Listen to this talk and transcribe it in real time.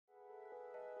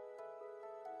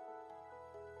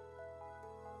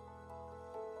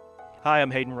Hi,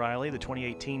 I'm Hayden Riley, the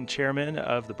 2018 chairman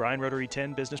of the Bryan Rotary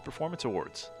 10 Business Performance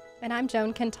Awards. And I'm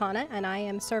Joan Quintana, and I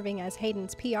am serving as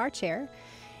Hayden's PR chair.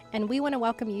 And we want to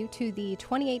welcome you to the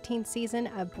 2018 season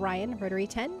of Bryan Rotary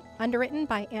 10, underwritten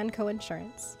by Anco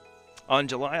Insurance. On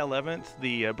July 11th,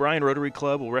 the Bryan Rotary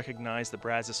Club will recognize the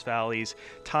Brazos Valley's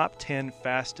top 10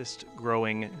 fastest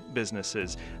growing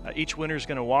businesses. Each winner is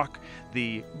going to walk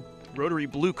the Rotary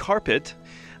blue carpet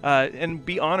and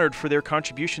be honored for their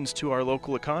contributions to our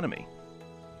local economy.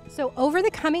 So over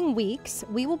the coming weeks,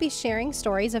 we will be sharing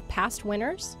stories of past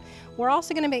winners. We're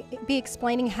also going to be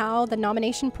explaining how the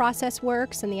nomination process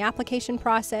works and the application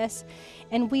process,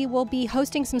 and we will be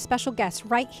hosting some special guests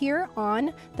right here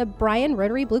on the Bryan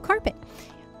Rotary blue carpet.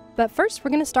 But first,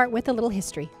 we're going to start with a little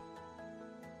history.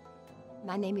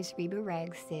 My name is Reba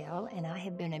Ragsdale, and I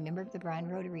have been a member of the Bryan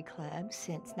Rotary Club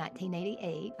since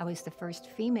 1988. I was the first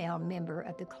female member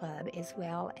of the club, as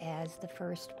well as the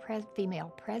first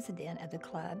female president of the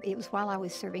club. It was while I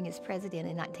was serving as president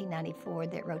in 1994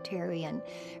 that Rotarian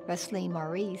Rusleen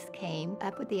Maurice came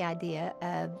up with the idea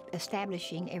of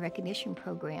establishing a recognition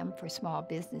program for small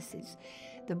businesses.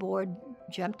 The board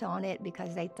jumped on it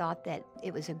because they thought that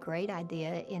it was a great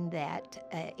idea in that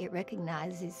it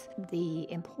recognizes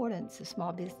the importance of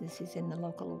small businesses in the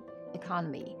local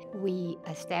economy. We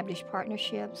established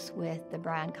partnerships with the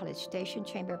Bryan College Station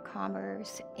Chamber of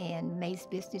Commerce and Mays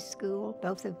Business School,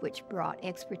 both of which brought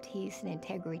expertise and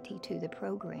integrity to the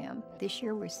program. This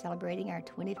year we're celebrating our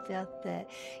 25th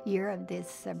year of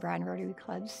this Bryan Rotary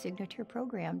Club's signature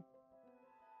program.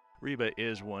 Reba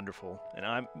is wonderful, and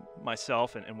I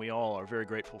myself and we all are very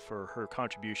grateful for her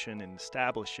contribution in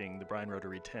establishing the Bryan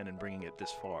Rotary 10 and bringing it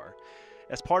this far.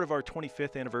 As part of our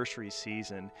 25th anniversary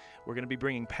season, we're going to be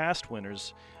bringing past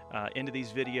winners into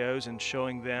these videos and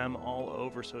showing them all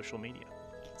over social media.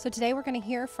 So today we're going to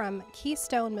hear from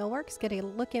Keystone Millwork, get a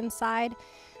look inside.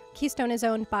 Keystone is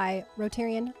owned by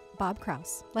Rotarian Bob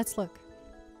Kraus. Let's look.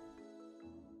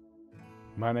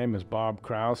 My name is Bob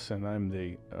Kraus, and I'm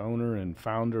the owner and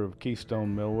founder of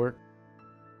Keystone Millwork.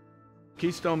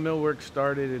 Keystone Millwork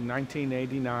started in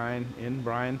 1989 in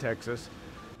Bryan, Texas.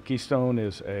 Keystone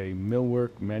is a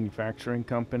millwork manufacturing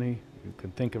company. You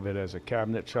can think of it as a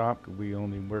cabinet shop. We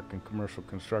only work in commercial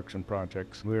construction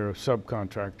projects. We're a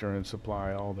subcontractor and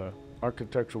supply all the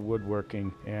architectural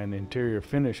woodworking and interior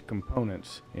finish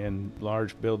components in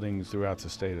large buildings throughout the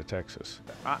state of Texas.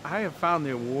 I have found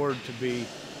the award to be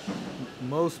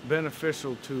most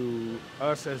beneficial to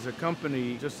us as a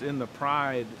company, just in the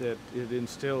pride that it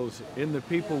instills in the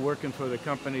people working for the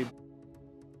company.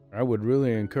 I would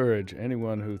really encourage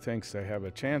anyone who thinks they have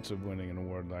a chance of winning an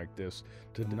award like this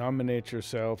to nominate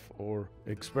yourself or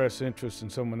express interest in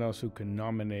someone else who can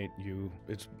nominate you.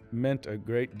 It's meant a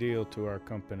great deal to our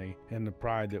company and the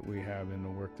pride that we have in the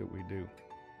work that we do.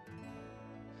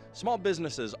 Small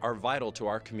businesses are vital to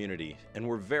our community, and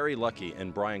we're very lucky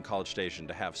in Bryan College Station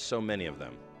to have so many of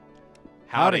them.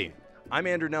 Howdy! I'm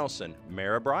Andrew Nelson,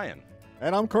 Mayor of Bryan.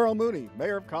 And I'm Carl Mooney,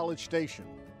 Mayor of College Station.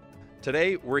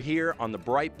 Today, we're here on the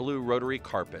bright blue Rotary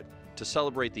carpet to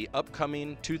celebrate the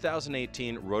upcoming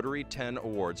 2018 Rotary 10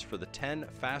 Awards for the 10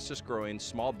 fastest growing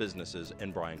small businesses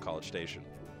in Bryan College Station.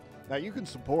 Now you can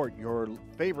support your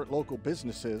favorite local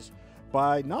businesses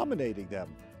by nominating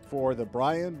them for the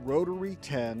Bryan Rotary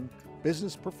 10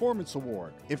 Business Performance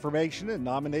Award. Information and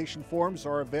nomination forms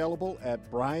are available at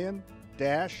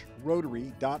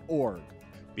bryan-rotary.org.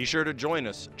 Be sure to join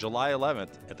us July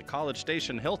 11th at the College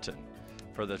Station Hilton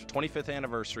for the 25th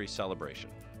anniversary celebration.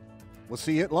 We'll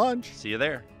see you at lunch. See you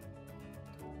there.